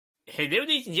Hello,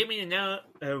 ladies and gentlemen,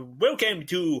 and welcome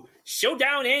to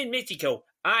Showdown in Mexico.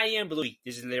 I am Bluey.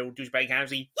 This is Little Douchebag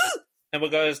Hamsey. And we're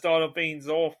going to start things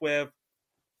off with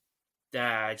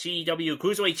the GEW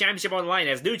Cruiserweight Championship on the line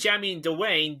as new champion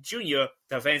Dwayne JR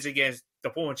defends against the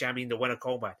former champion, the Winner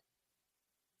Comrade.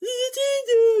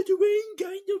 Dwayne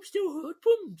kind of still hurt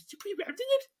from Subprime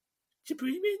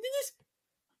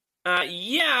Randomness?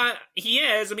 Yeah, he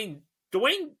is. I mean,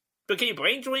 Dwayne became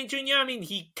Brain Dwayne Jr. I mean,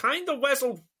 he kind of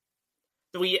wrestled.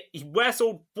 He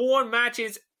wrestled 4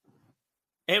 matches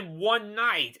in one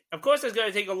night. Of course, it's going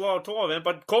to take a lot of toll of him,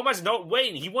 but Coleman's not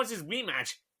waiting. He wants his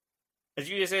rematch. As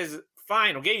Junior says,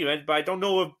 fine, I'll give you it, but I don't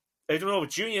know if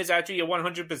Junior is actually a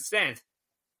 100%.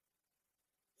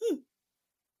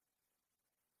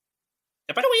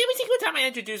 By the way, every single time I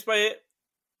introduce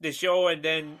the show and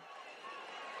then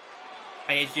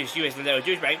I introduce you as the little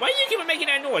douchebag, why do you keep on making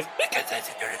that noise? Because that's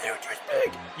a little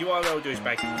douchebag. You are a little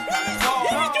douchebag.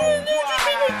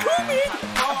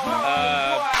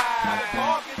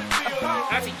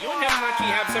 Actually, you and him actually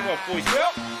have several voices.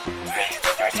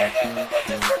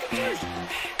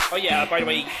 Oh yeah, by the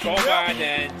way, Coleman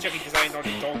and Chucky decided not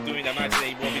to talk during the match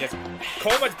anymore because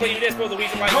Coleman's playing this for the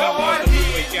reason why he won the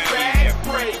Cruiserweight Championship.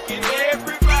 Breaking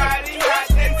everybody out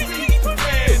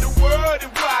there, the world is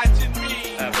watching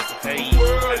me. Mr. Petty. The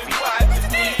world is watching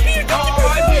me.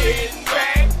 Hard hitting,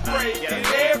 back breaking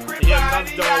everybody out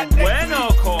there, the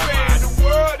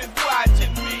world is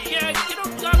watching me. Yeah, you know,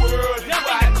 The world is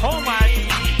watching Coleman.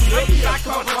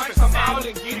 Come out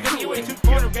and get it.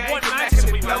 One match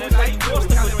and we won it. He lost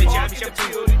the Cruiserweight Championship to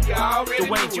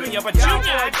Dwayne Jr. But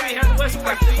Jr. actually has wrestled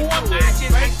like 4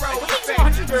 matches. I think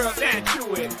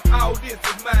 100%. All this is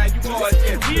mine, you all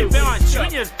just He had been on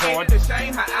Junior's board. the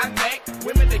shame how I act.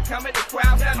 Women they come in the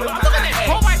crowd, that look Look at this,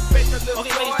 Coleman. Okay,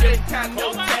 Okay, ladies and gentlemen,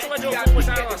 Coleman is going to do a full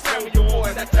shot on Sammy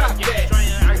Boys. He's trying to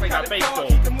act like a baseball.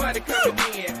 Keep the money coming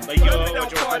in. Like, yo, Women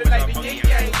don't party like the Yin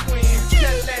Yang Twins.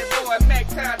 Tell that boy, Mac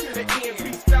time to the end.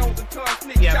 Be stones and tongue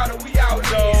sneak Yeah. out and we out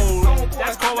So, here.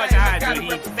 that's Coleman's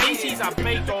attitude. He thinks he's a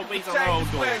baseball based on road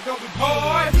dog.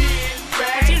 Hard hitting,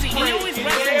 But seriously, he always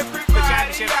wrestles the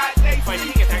championship by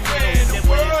sneak attack. Then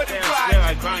when they're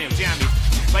like crying of champions.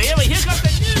 But anyway, here comes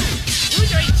the new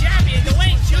Cruiserweight champion,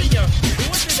 Dwayne JR, who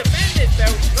wants to defend this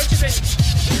belt, not just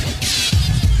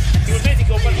in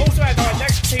Mexico, but also at our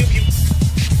next pay-per-view,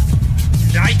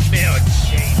 Nightmare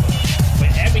Chamber,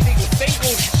 where every single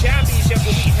singles championship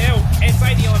will be held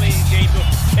inside the Eliminating Chamber,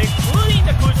 including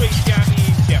the Cruiserweight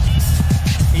Championship.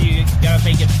 You gotta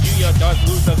think if JR does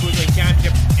lose the Cruiserweight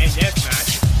Championship in this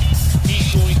match, he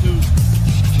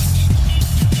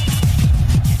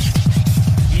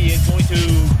is going to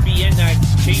be in that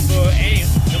chamber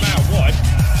no matter what.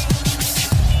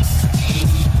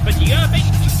 But you gotta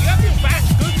feel bad,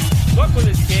 good luck for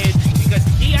this kid because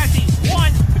he actually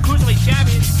won the Cruiserweight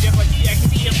Championship. But I can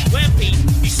see him limping.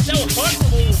 He's still hurt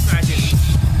from all those matches.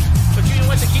 But Junior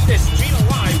wants to keep this stream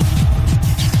alive.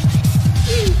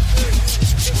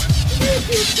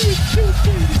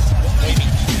 Maybe.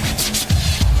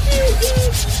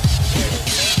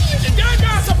 You're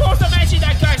not supposed to mention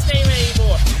that guy's name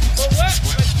anymore. But what?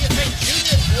 You think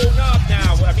Junior's grown up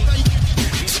now? I mean,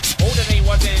 he's older than he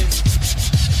was in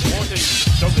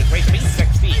Douglas Race. I mean, he's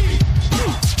 16.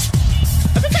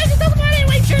 But besides, it doesn't matter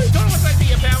anyway, too. Don't know what's like to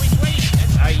be about. He's 20.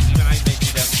 I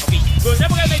mentioned them. Okay, we're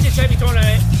never going to make this heavy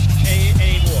tournament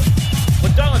anymore.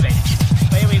 We're done with it.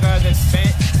 But here we go. This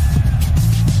event.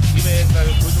 Give it the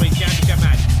Cruiserweight Championship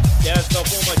match. There's the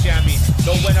former champion,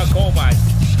 the Winner Comrade.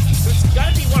 It's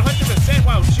gotta be 100%.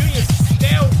 Wow, Junior's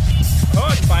still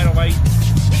hurt, by the way. I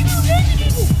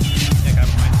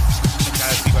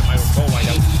gotta see what my Comrade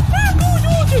out.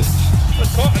 But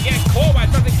again, Comrade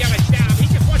doesn't give a damn. He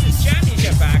just wants his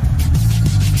championship back.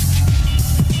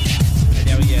 And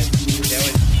there he is. There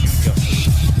is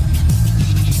Junior.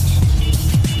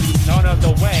 None of the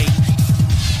way.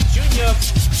 Junior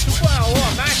took a lot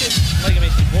of matches, like I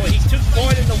mentioned before. He took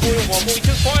part in the Royal Rumble. He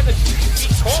took part in the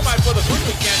Comrade for the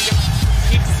Cruiserweight Championship.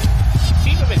 He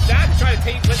teamed with his dad to try to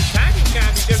take with the Tag Team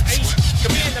Championship. And he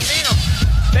commanded the main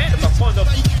event of a fun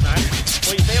match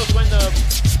where he failed to win the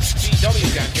GEW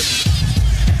Championship.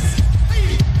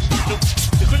 So,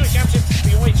 the Cruiserweight Championship is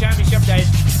the only championship that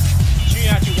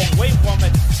Junior actually won't away from,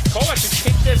 and Comrade should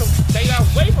take this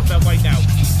away from him right now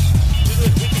due to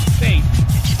his weakest state.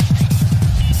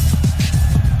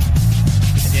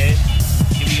 Here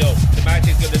we go. The match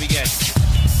is going to begin.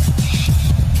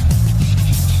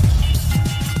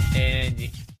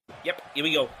 And, yep, here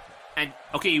we go. And,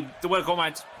 okay, the Winner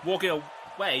Comrade's walking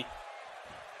away.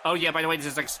 Oh, yeah, by the way, this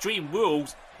is Extreme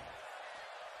Rules.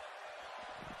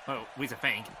 Oh, where's the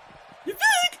Fang? The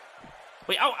Fang!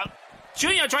 Wait, oh,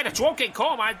 Junior tried to drop kick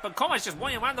Comrade, but Comrade's just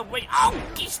running around the way. Oh,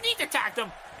 he sneak attacked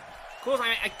him.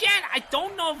 Clothesline again. I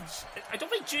don't know. I don't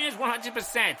think Junior's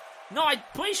 100%. No, I'm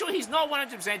pretty sure he's not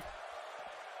 100%.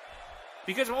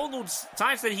 Because of all those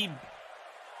times that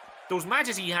those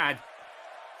matches he had.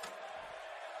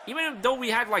 Even though we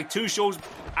had like 2 shows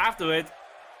after it,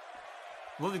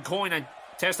 London Coin and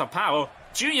Test of Power,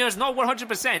 Junior's not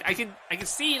 100%. I can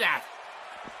see that.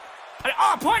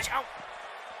 Oh, punch! Oh.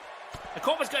 The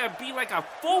Cobra's gonna be like a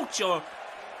vulture,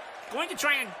 going to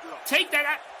try and take that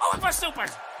out. Oh, for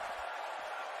supers!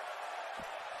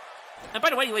 And by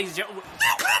the way, ladies and gentlemen,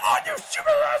 come on, you super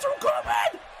asshole,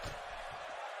 Corbin!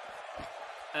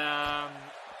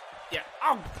 Yeah.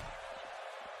 Oh,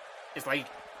 it's like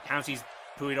Hamsey's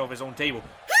put it off his own table.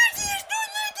 Hamsey is not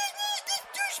like this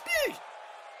douchebag.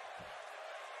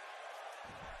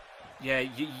 Yeah,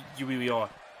 you really are.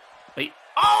 Wait.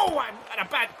 Oh, I'm at a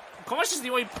bad. Corbin's is the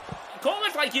only.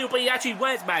 Corbin's like you, but he actually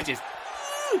wins matches.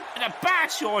 And a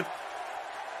bad shot.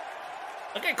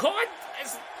 Okay, Corbin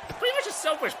is pretty much a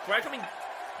selfish prick. I mean,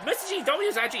 Mr.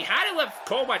 GW's actually had it with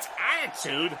Corbin's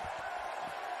attitude.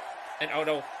 And oh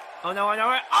no. Oh no, I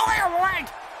know it. Oh, I leg!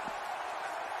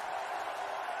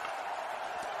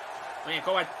 Oh yeah,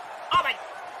 Corbin. Oh my.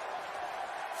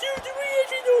 So do we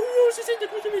actually know who else is in the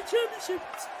Cruiserweight Championship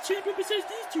champion besides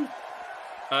these two?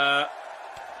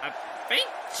 I think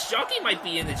Chucky might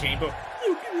be in the chamber.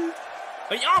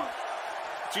 Oh,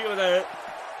 Gio the.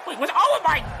 Wait, what's. Oh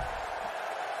my!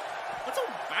 What's so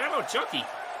bad about Chucky?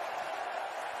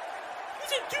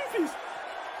 He's a doofus.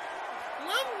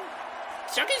 Well,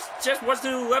 Chucky just wants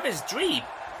to live his dream.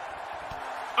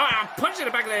 Oh, I'm punched in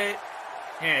the back of the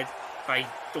head by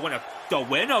the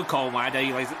winner Coleman.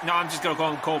 No, I'm just gonna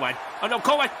call him Coleman. Oh no,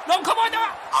 Coleman! No, come on, no!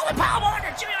 Oh, the power on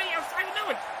the Jimmy! I know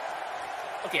it.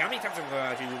 Okay, how many times am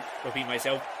I going to repeat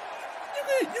myself?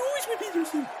 You always repeat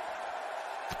yourself.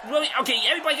 Really? Okay,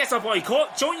 everybody gets up, boy.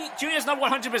 Junior's not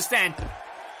 100%.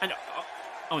 And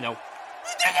oh no.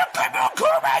 Come on,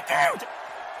 Coleman, dude!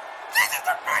 This is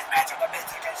the first match of the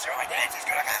Mexican show, and this is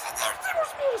gonna get the double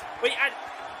spills. Wait,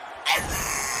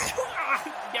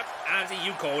 yep, Andy,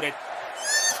 you called it.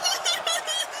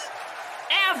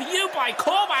 F you by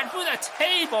Coleman through the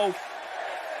table.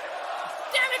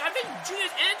 Damn it, I think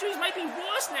Junior's injuries might be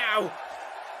worse now.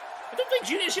 I don't think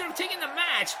Junior should have taken the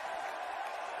match.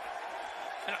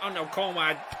 And, oh no,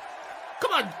 Coleman.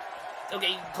 Come on.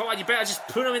 Okay, Coleman, you better just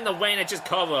put him in the ring and just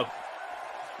cover him.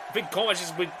 I think Coleman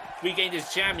just regained his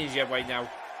championship right now.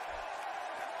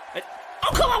 And,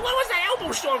 oh, come on, what was that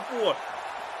elbow shot for?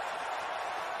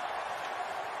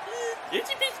 It's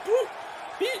a bit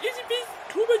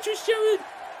Coleman just shouted,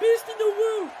 best in the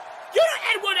world. You don't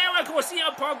add 1 hour to see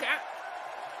our podcast.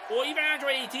 Or even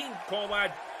Android 18,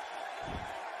 Coleman.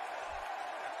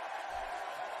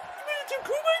 You made it to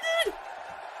Coleman, dude?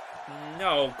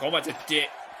 No, Coleman's a dick.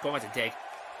 Coleman's a dick.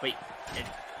 Wait.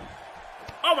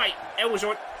 Oh my! Elbow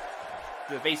short.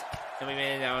 To the face. And we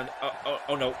made it down.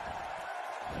 Oh no.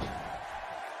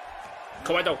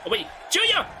 Coleman, no. Oh wait.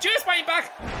 Junior's fighting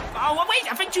back. Oh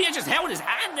wait, I think Junior just held his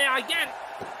hand there again.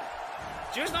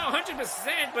 Junior's not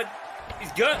 100%, but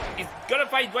he's gonna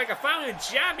fight like a founding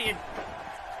champion.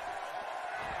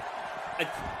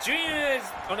 Junior's.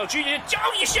 Oh no, Junior.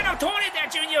 Oh, you should have torn it there,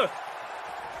 Junior.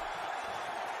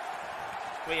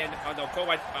 Wait, oh no,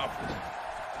 Coleman.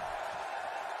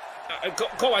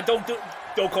 Coleman,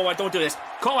 don't do this.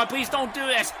 Coleman, please don't do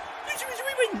this.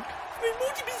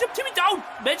 Don't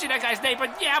mention that guy's name,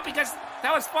 but yeah, because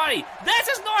that was funny. This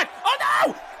is not. Oh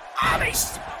no! Oh,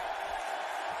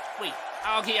 wait.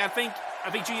 Okay, I think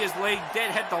Junior's leg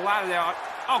did hit the ladder there.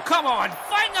 Oh come on!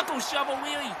 Fine knuckle shovel,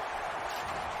 really?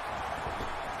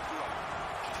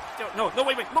 No,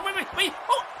 wait. Oh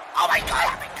my god!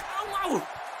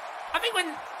 I think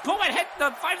when Coleman hit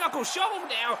the 5-knuckle shovel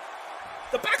there,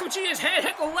 the back of Junior's head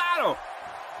hit the ladder.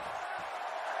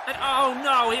 And oh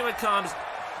no, here it comes.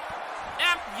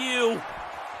 F you.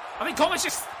 I mean, Coleman's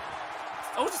just.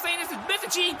 I was just saying this is Mr.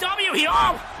 GEW here.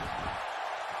 Oh!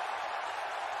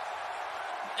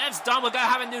 That's done. We're gonna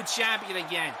have a new champion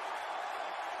again.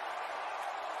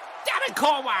 Damn it,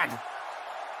 Coleman!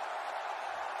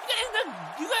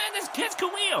 You got in this kid's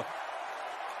career.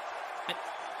 And,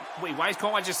 wait, why is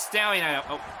Coleman just staring at him?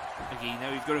 Oh, okay,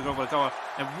 now he's gonna go for the cover.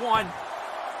 And 1,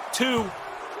 2,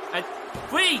 and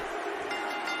 3.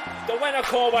 The winner,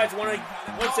 Coleman's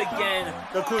once again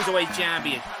the Cruiserweight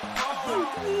Champion.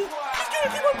 He's gonna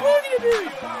keep on pointing at me.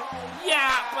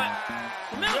 Yeah, but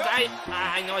remember,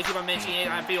 I know I keep on mentioning it.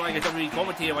 I feel like a WWE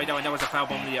commentator right now, and there was a foul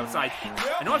bomb on the outside.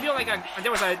 I know I feel like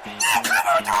there was a.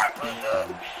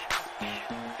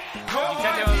 You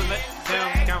can't tell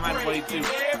the cameraman what he do.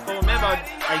 But remember,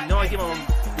 I know I keep on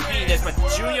repeating this, but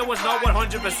Junior was not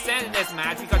 100% in this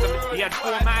match because he had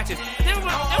 4 matches. There was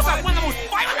like one of the most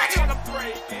violent matches on the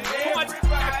board. I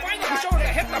finally showed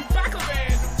that hit the back of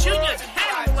Junior's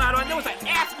head on the ladder, and there was an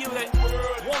FU that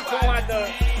won Comrade the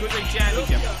Cruiserweight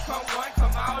Championship.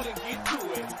 Come out and get to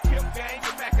it. Kim gang,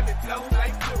 you're back in the flow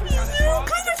like fluid.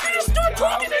 Start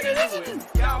talking to this.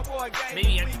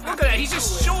 Maybe, look at that, he's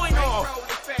just showing off.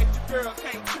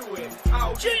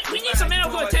 We need some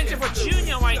medical attention for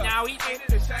Junior right now. He's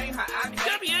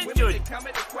gonna be injured.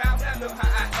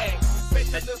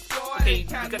 Okay,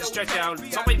 he's got to stretch out.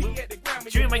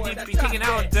 Junior might be taken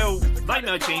out until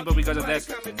Nightmare Chamber because of this.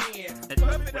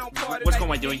 What's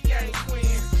Comrade doing?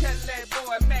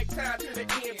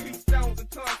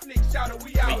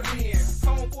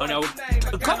 Oh no.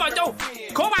 Comrade, don't!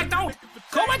 Comrade, don't!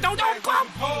 Comrade, don't! Come!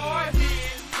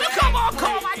 Come on,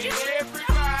 Comrade!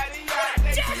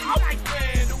 Oh my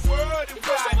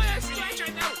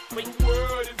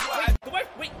God!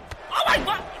 Wait! Oh my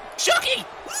God! Chucky!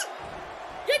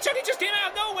 Yeah, Chucky just came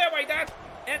out of nowhere like that,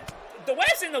 and the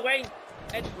web's in the way.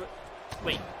 And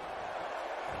wait.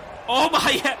 Oh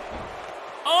my!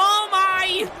 Oh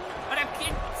my! What a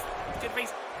kid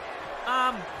face.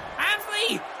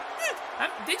 Anthony!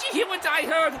 Did you hear what I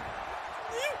heard?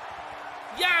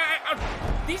 Yeah,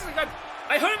 these are good.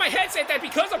 I heard in my headset that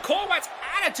because of Comrade's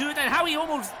attitude and how he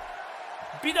almost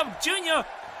beat up Junior,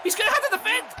 he's gonna have to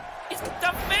defend. He's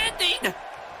defending.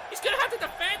 He's gonna have to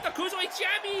defend the Cruiserweight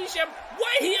Championship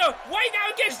right here, right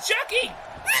now against Chucky.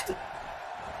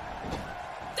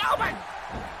 Oh my!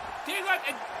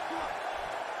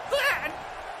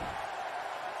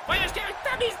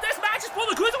 That means this match is for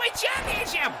the Cruiserweight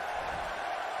Championship.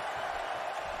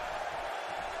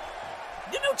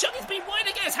 You know Chucky's been wanting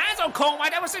to get his hands on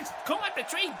Comrade ever since Comrade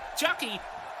betrayed Chucky.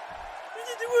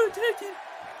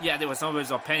 Yeah, there was some of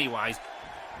it Pennywise.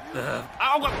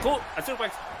 Oh, cool. I took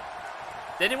back.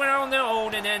 Then they went on their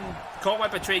own, and then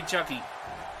Comrade betrayed Chucky.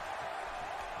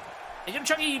 And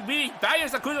Chucky really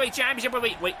values the Cruiserweight Championship. But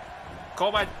wait.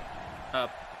 Comrade.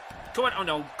 Comrade. Oh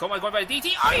no. Comrade going by the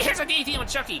DT. Oh, he hits a DT on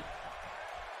Chucky.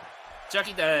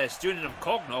 Chucky, the student of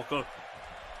Cock Knuckle.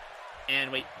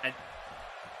 And wait. And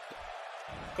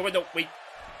Comrade, no, wait.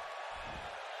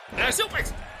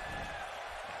 Suplex!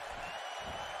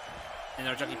 And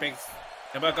now Chucky picks.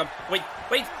 Come back up. Wait.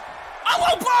 Oh,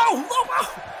 low blow! Look at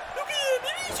him.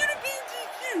 Maybe he should have been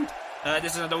DQ'd.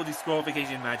 This is a no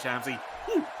disqualification match, Hamsey.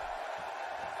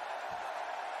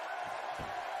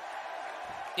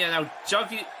 Yeah, now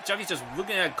Chucky's just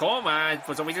looking at Comrade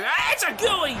for some reason. Ah, it's a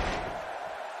gooey!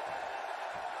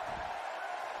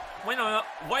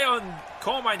 Why on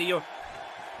Comrade here?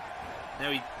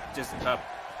 Now he just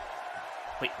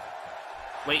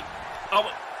wait.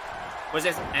 Oh, what's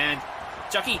this? And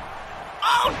Chucky.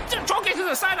 Oh, drop kick to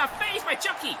the side of the face by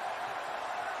Chucky.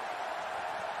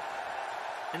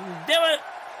 And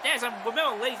there's a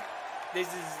remember late. This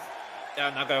is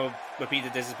I'm not gonna repeat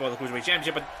that this is for the Cruiserweight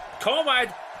Championship, but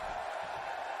Comrade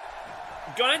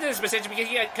got into this position because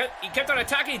he kept on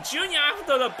attacking Junior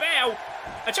after the bell.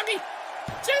 And Chucky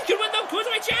just could win the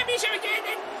Cruiserweight Championship again.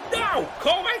 And no,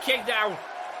 Comrade kicked down.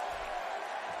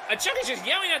 And Chucky's just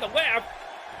yelling at the web.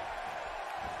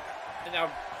 And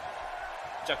now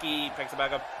Chucky picks it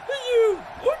back up. Hey,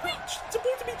 aren't we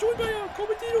supposed to be joined by a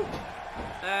commentator?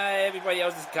 Everybody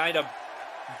else is kind of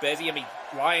busy. I mean,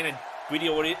 Ryan and Greedy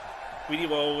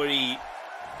were already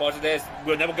part of this.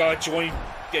 We're never gonna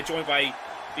get joined by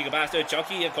Big Bastard.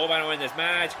 Chucky and Comrade are in this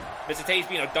match. Mr. Tate's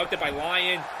being abducted by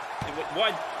Lion.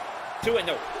 1, 2, and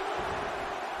no.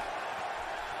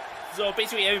 So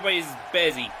basically everybody's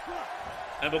busy.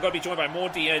 And we're gonna be joined by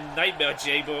Monty and Nightmare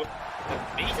Chamber.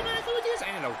 Maybe some other ideas?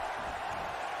 I don't know.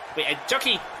 Wait, and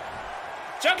Chucky!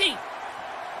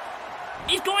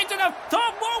 He's going to the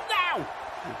top rope now!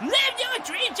 Live your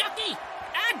dream, Chucky!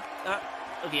 And,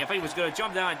 okay, I thought he was gonna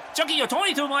jump down. Chucky, you're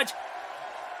talking too much!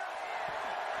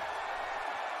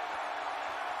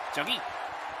 Chucky?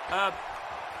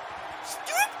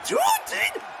 Stop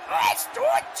talking!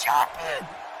 Stop jumping!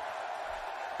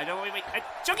 I don't wait.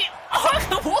 Chucky! Oh,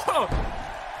 the water!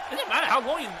 It doesn't matter how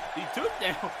long he took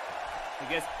now. I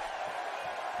guess.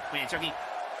 Man, Chucky.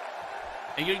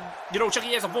 And you know,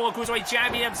 Chucky is a former Cruiserweight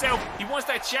champion himself. He wants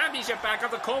that championship back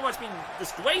after Comrade's been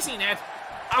disgracing it.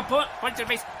 I'll punch in the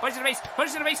face, punch in the face,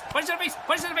 punch in the face, punch in the face,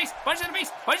 punch in the face, punch in the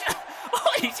face, punch in the face.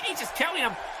 Oh, he's just killing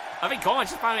him. I think Comrade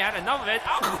just finally had enough of it.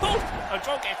 Oh, cool. A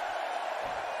drop kick.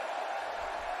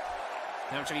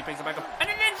 Now Chucky picks it back up. And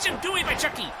an instant doing by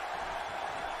Chucky.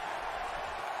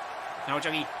 Now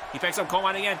Chucky, he picks up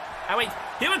Comrade again. And wait,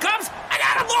 here it comes. And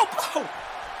out of low blow.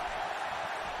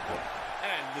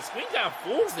 And the screen kind of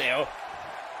falls there.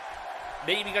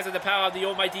 Maybe because of the power of the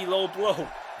almighty low blow.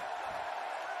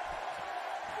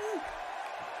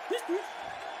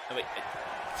 Oh, wait,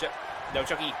 no,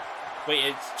 Chucky. Wait,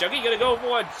 is Chucky gonna go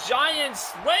for a giant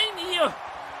swing here?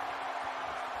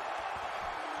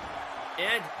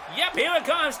 And, yep, here it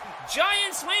comes.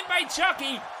 Giant swing by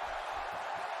Chucky.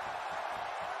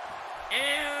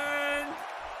 And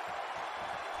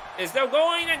it's still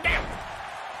going and down.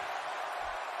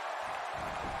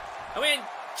 I mean,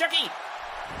 Chucky.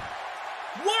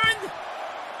 1,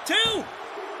 2.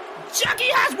 Chucky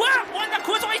has won the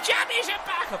Cruiserweight Championship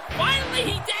back. Finally,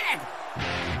 he did.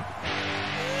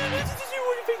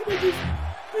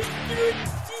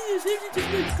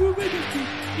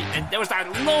 And there was that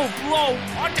low blow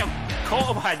onto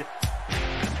Coleman.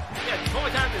 Yeah,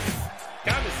 Coleman kind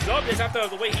of sub this after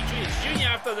the way he treated Junior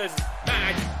after this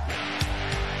match.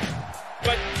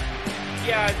 But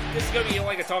yeah, this is gonna be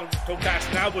like a toe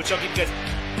task now with Chucky because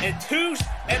in two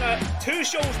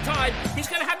shows time, he's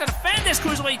gonna have to defend this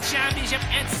Cruiserweight Championship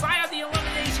inside of the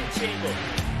Elimination Chamber.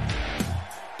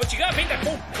 But you gotta think that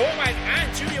both Coleman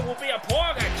and Junior will be a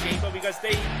part of that chamber because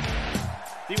they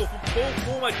will both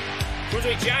former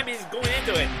Cruiserweight Champions going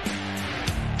into it.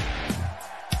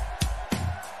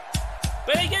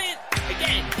 But again,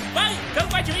 well,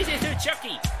 congratulations to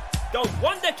Chucky. The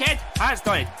Wonder Kid has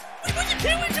done it. Wait, was the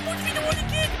kid supposed to be the Wonder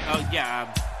Kid? Oh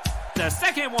yeah, the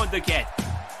second Wonder Kid.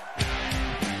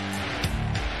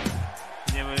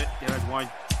 There was 1,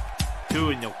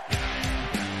 2, no.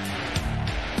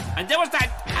 And there was that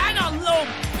low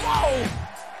blow.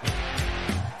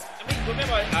 I mean,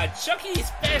 remember,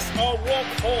 Chucky's best are walk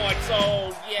forward,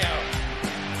 so yeah.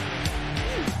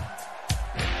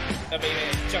 I mean,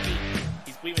 Chucky,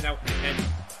 he's breathing out. And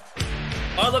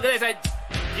oh, look at this!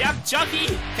 Yep,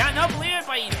 Chucky cannot believe it,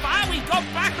 but he finally got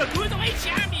back the Cruiserweight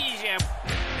Championship.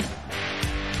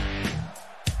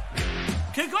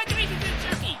 Congratulations to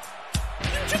Chucky.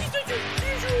 Chucky's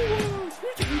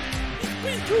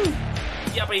pretty cool.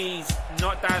 Yeah, but he's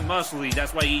not that muscly.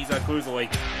 That's why he's a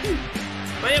Cruiserweight.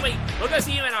 But anyway, we're going to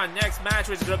see him in our next match,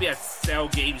 which is going to be a Cell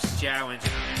Games Challenge.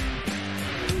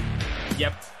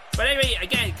 Yep. But anyway,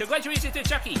 again, congratulations to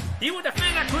Chucky. He will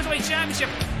defend that Cruiserweight Championship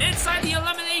inside the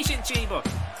Elimination Chamber.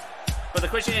 But the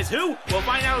question is who? We'll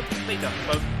find out later.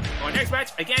 But our next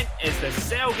match, again, is the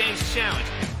Cell Games Challenge.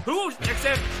 Who will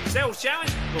accept Cell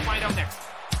Challenge? We'll find out next.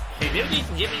 Hey, ladies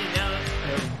and gentlemen,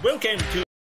 welcome to